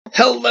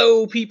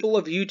Hello people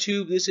of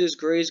YouTube, this is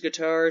Gray's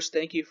Guitars.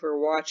 Thank you for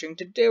watching.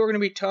 Today we're going to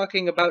be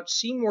talking about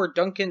Seymour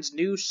Duncan's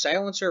new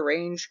silencer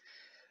range,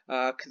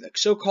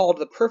 so-called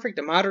the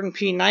perfect modern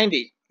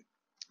P90.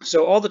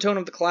 So all the tone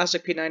of the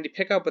classic P90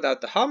 pickup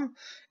without the hum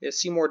is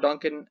Seymour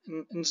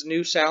Duncan's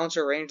new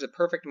silencer range, the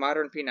perfect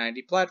modern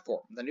P90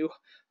 platform. The new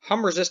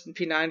hum-resistant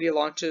P90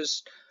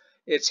 launches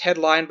its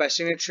headline by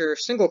signature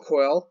single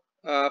coil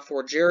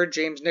for Jared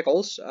James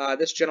Nichols,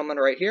 this gentleman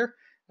right here.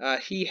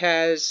 He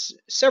has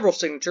several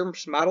signature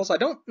models. I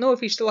don't know if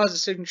he still has a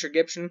signature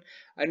Gibson.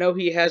 I know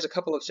he has a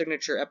couple of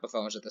signature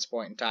Epiphones at this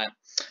point in time.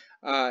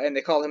 And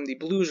they call him the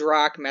Blues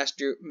Rock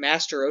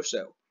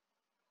Masteroso.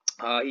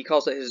 He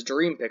calls it his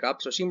dream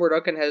pickup. So Seymour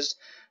Duncan has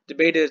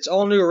debated its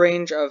all-new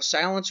range of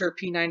silencer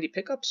P90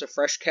 pickups, a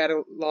fresh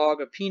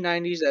catalog of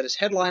P90s that is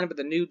headlined by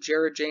the new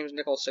Jared James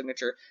Nichols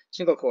signature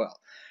single coil.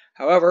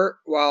 However,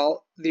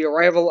 while the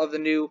arrival of the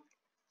new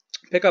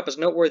pickup is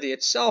noteworthy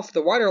itself,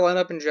 the wider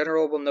lineup in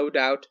general will no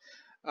doubt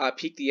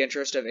pique the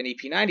interest of any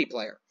P90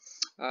 player.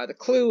 The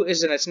clue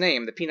is in its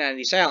name, the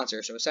P90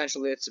 silencer. So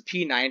essentially it's a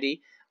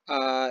P90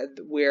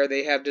 where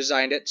they have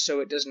designed it so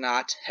it does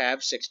not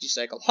have 60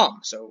 cycle hum.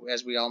 So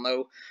as we all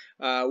know,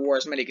 or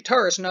as many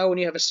guitarists know, when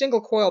you have a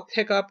single coil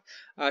pickup,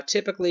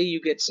 typically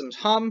you get some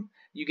hum.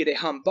 You get a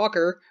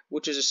humbucker,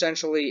 which is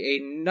essentially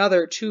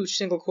another two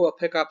single coil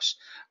pickups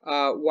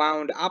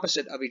wound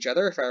opposite of each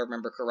other, if I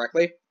remember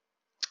correctly.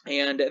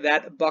 And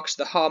that bucks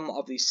the hum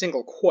of the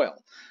single coil.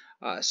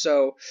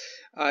 So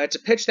it's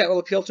a pitch that will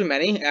appeal to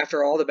many.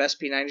 After all, the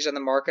best P90s on the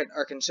market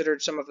are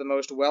considered some of the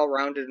most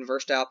well-rounded and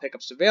versatile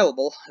pickups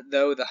available,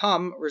 though the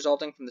hum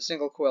resulting from the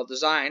single coil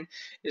design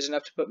is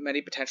enough to put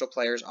many potential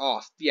players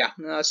off. Yeah,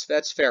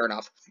 that's fair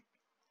enough.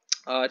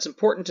 It's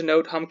important to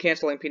note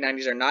hum-canceling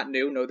P90s are not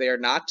new. No, they are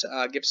not.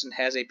 Gibson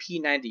has a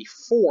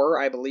P94,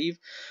 I believe,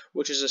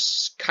 which is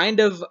a kind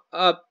of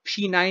a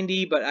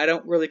P90, but I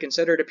don't really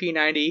consider it a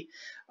P90.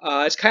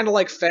 It's kind of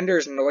like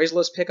Fender's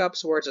noiseless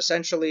pickups, where it's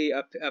essentially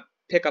a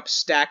pickup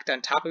stacked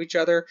on top of each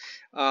other.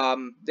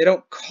 They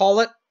don't call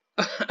it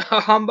a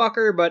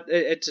humbucker, but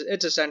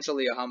it's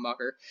essentially a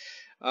humbucker.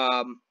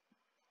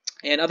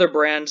 And other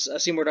brands,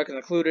 Seymour Duncan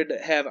included,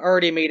 have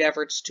already made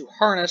efforts to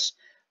harness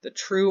the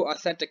true,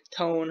 authentic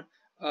tone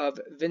of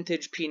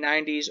vintage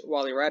P90s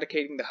while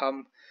eradicating the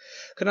hum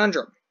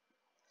conundrum.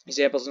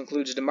 Examples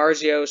include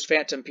DiMarzio's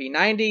Phantom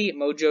P90,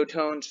 Mojo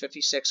Tone's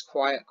 56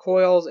 quiet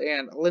coils,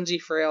 and Lindsay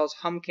Frail's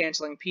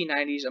hum-canceling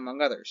P90s,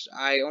 among others.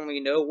 I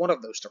only know one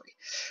of those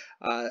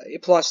three.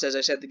 Plus, as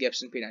I said, the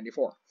Gibson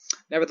P94.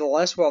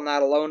 Nevertheless, while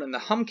not alone in the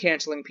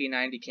hum-canceling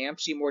P90 camp,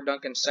 Seymour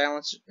Duncan's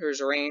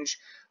silencers range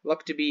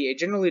looked to be a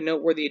generally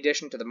noteworthy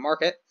addition to the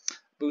market,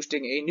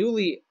 boosting a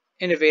newly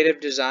innovative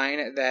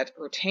design that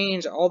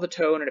retains all the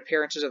tone and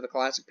appearances of the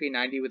classic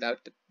P90 without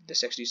the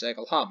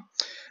 60-cycle hum.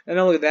 Not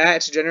only that,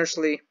 it's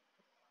generously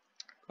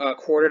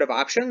quartered of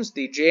options.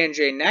 The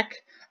J&J neck,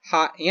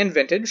 hot and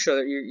vintage, so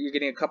that you're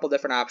getting a couple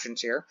different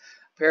options here.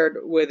 Paired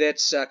with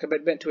its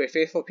commitment to a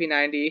faithful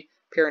P90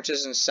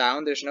 appearances and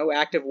sound, there's no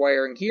active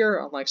wiring here,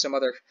 unlike some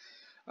other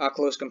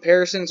close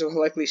comparisons. It will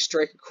likely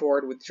strike a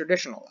chord with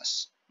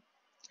traditionalists.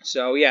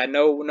 So yeah,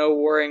 no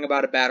worrying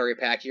about a battery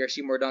pack here.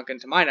 Seymour Duncan,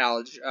 to my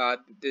knowledge,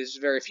 there's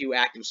very few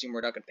active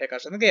Seymour Duncan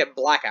pickups. I think they have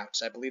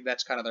blackouts. I believe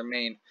that's kind of their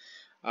main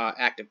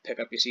active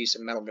pickup. You see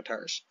some metal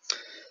guitars.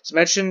 As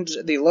mentioned,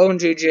 the lone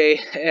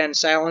JJN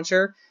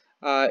silencer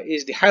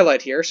is the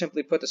highlight here.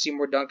 Simply put, the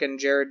Seymour Duncan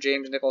Jared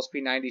James Nichols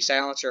P90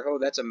 silencer, oh,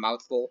 that's a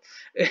mouthful,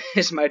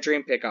 is my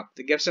dream pickup.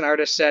 The Gibson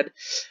artist said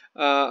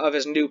of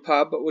his new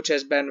pub, which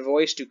has been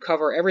voiced to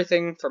cover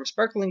everything from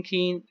sparkling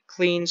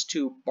cleans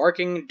to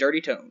barking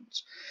dirty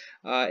tones.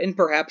 In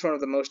perhaps one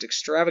of the most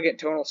extravagant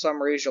tonal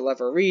summaries you'll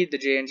ever read, the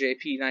J&J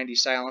P90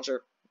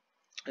 silencer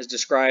is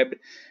described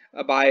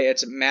by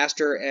its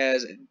master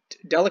as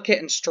delicate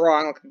and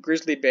strong like a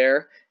grizzly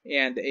bear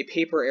and a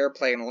paper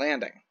airplane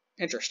landing.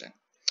 Interesting.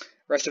 The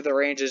rest of the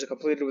range is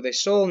completed with a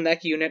sole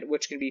neck unit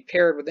which can be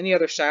paired with any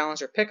other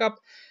silencer pickup,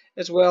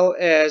 as well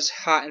as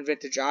hot and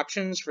vintage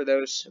options for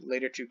those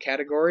later two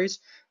categories.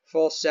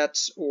 Full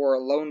sets or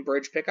lone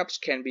bridge pickups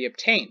can be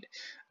obtained.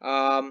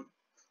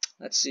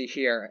 Let's see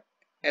here.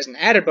 As an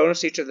added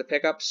bonus, each of the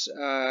pickups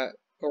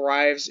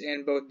arrives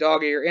in both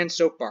dog ear and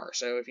soap bar.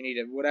 So if you need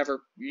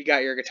whatever, you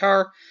got your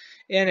guitar,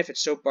 and if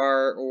it's soap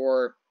bar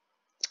or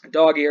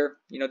dog ear,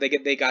 you know,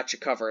 they got you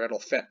covered. It'll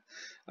fit,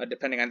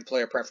 depending on the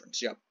player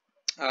preference. Yep.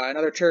 In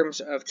other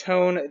terms of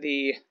tone,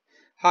 the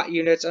hot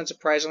unit's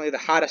unsurprisingly the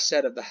hottest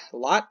set of the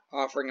lot,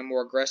 offering a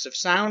more aggressive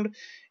sound,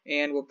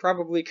 and will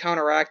probably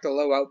counteract the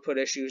low output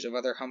issues of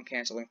other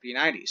hum-canceling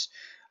P90s.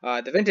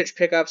 The vintage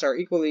pickups are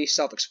equally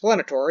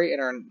self-explanatory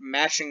and are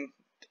matching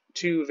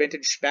to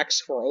vintage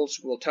specs for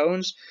old-school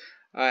tones.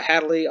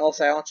 Hadley, all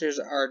silencers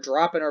are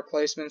drop-in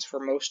replacements for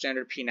most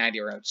standard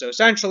P90 routes. So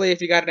essentially,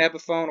 if you got an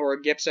Epiphone or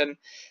a Gibson,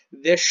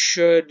 this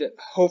should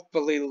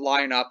hopefully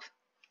line up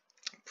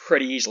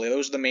pretty easily.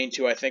 Those are the main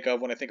two I think of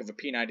when I think of a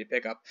P90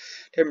 pickup.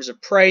 In terms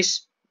of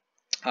price,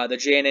 the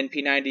J&N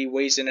P90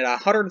 weighs in at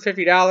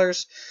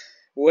 $150.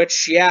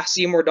 Which, yeah,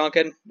 Seymour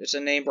Duncan, it's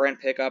a name brand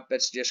pickup.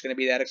 It's just going to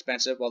be that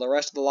expensive. While the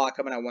rest of the lot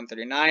coming at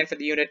 $139 for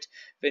the unit.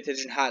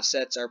 Vintage and hot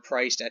sets are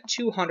priced at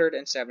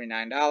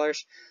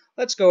 $279.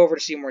 Let's go over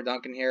to Seymour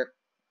Duncan here.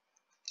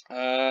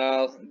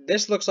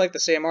 This looks like the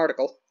same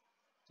article.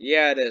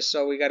 Yeah, it is.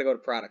 So we got to go to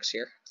products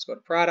here. Let's go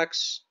to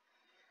products.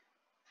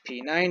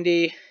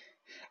 P90.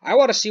 I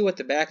want to see what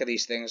the back of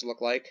these things look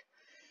like.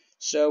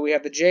 So we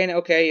have the J.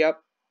 Okay,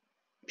 yep.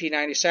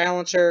 P90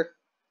 silencer.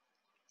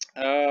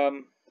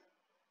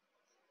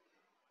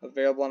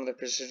 Available on the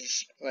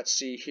position. Let's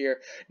see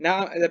here.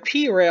 Now, the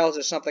P rails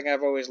is something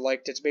I've always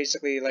liked. It's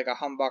basically like a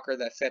humbucker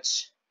that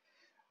fits.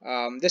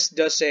 This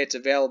does say it's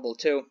available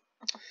too.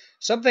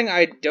 Something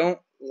I don't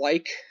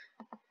like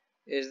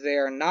is they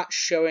are not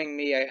showing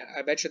me.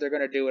 I bet you they're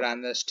going to do it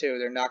on this too.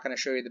 They're not going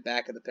to show you the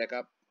back of the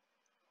pickup.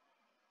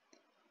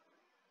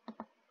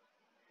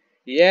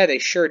 Yeah, they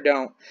sure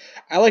don't.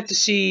 I like to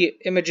see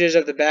images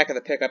of the back of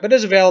the pickup. It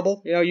is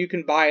available. You know, you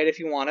can buy it if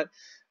you want it.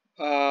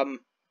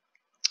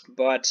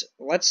 But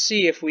let's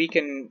see if we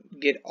can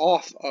get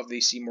off of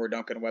the Seymour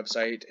Duncan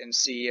website and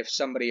see if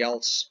somebody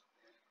else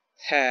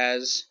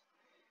has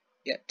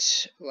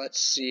it. Let's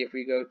see if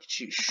we go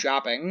to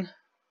shopping.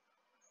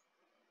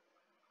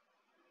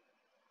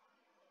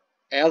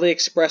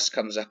 AliExpress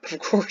comes up. Of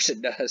course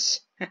it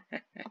does.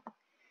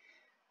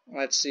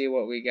 Let's see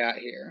what we got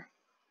here.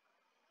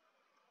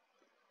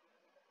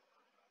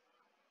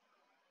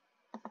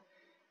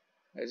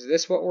 Is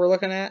this what we're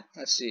looking at?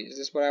 Let's see. Is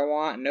this what I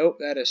want? Nope,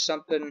 that is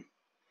something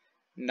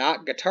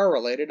not guitar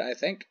related, I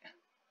think.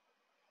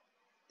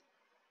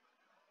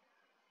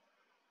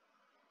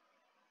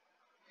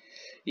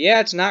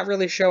 Yeah, it's not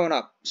really showing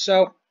up.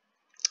 So,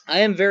 I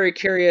am very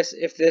curious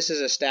if this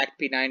is a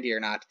stacked P90 or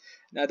not.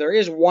 Now, there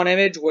is one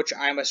image, which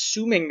I'm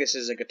assuming this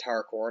is a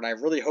guitar chord. I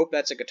really hope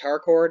that's a guitar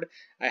chord.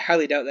 I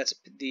highly doubt that's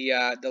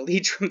the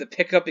lead from the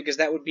pickup, because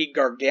that would be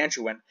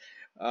gargantuan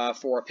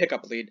for a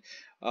pickup lead.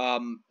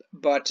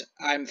 But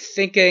I'm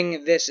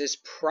thinking this is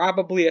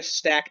probably a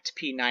stacked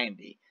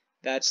P90.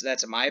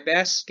 That's my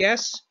best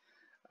guess.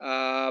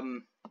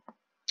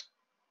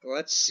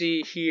 Let's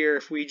see here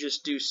if we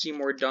just do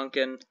Seymour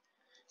Duncan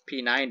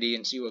P90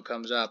 and see what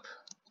comes up.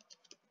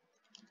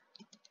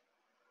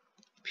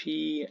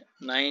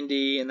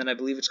 P90, and then I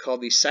believe it's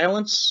called the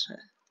Silence.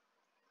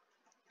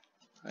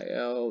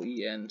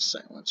 I-L-E-N,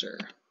 silencer.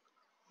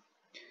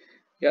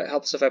 Yeah, it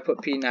helps if I put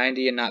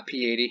P90 and not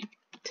P80.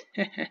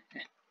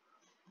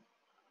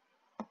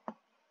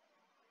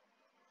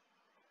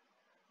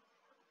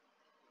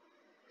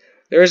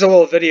 There is a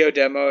little video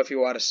demo if you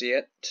want to see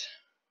it.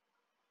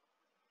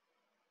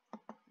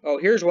 Oh,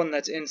 here's one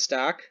that's in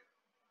stock.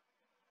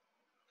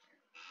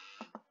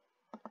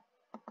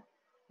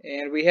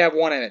 And we have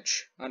one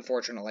image,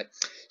 unfortunately.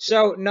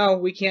 So, no,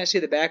 we can't see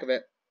the back of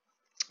it.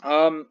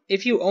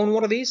 If you own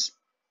one of these,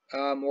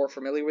 more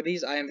familiar with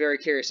these, I am very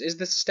curious. Is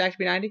this a stacked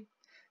P90?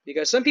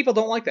 Because some people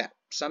don't like that.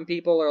 Some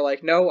people are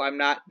like, no, I'm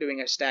not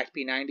doing a stacked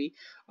P90.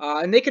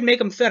 And they can make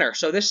them thinner.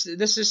 So this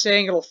is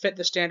saying it'll fit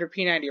the standard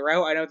P90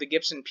 route. I know the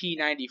Gibson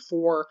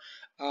P94,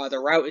 the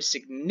route is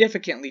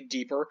significantly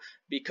deeper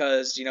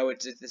because, you know,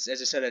 it's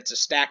as I said, it's a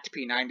stacked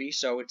P90.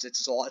 So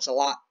it's a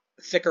lot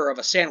thicker of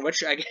a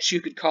sandwich, I guess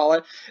you could call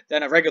it,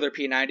 than a regular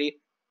P90.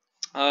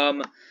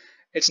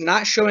 It's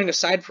not showing a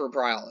side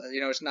profile.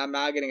 You know, I'm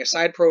not getting a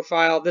side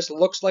profile. This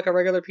looks like a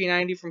regular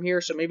P90 from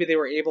here, so maybe they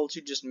were able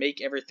to just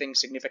make everything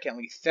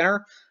significantly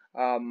thinner.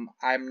 I'm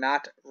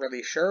not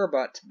really sure,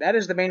 but that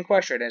is the main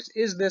question: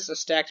 is this a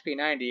stacked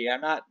P90?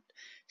 I'm not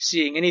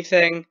seeing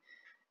anything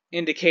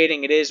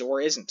indicating it is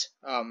or isn't.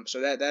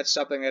 So that's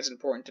something that's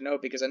important to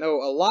note, because I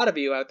know a lot of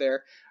you out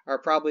there are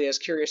probably as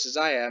curious as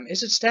I am.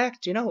 Is it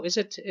stacked? You know, is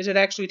it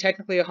actually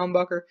technically a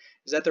humbucker?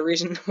 Is that the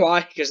reason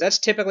why? Because that's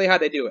typically how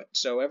they do it.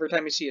 So every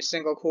time you see a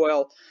single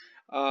coil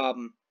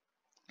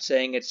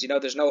saying it's, you know,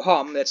 there's no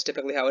hum, that's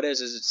typically how it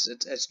is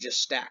it's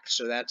just stacked.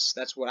 So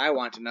that's what I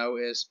want to know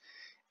is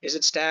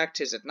it stacked?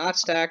 Is it not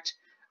stacked?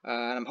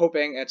 And I'm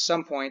hoping at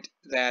some point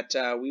that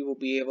we will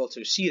be able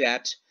to see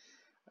that.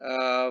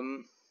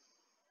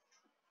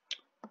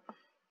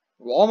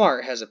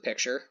 Walmart has a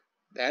picture.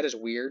 That is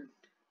weird.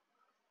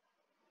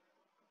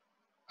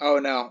 Oh,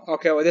 no.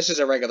 Okay, well, this is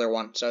a regular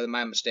one, so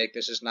my mistake.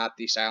 This is not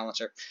the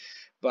silencer.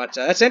 But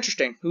that's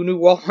interesting. Who knew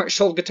Walmart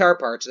sold guitar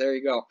parts? There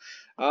you go.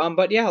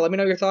 But yeah, let me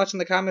know your thoughts in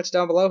the comments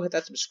down below. Hit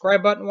that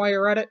subscribe button while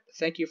you're at it.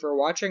 Thank you for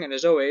watching, and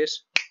as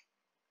always,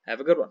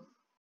 have a good one.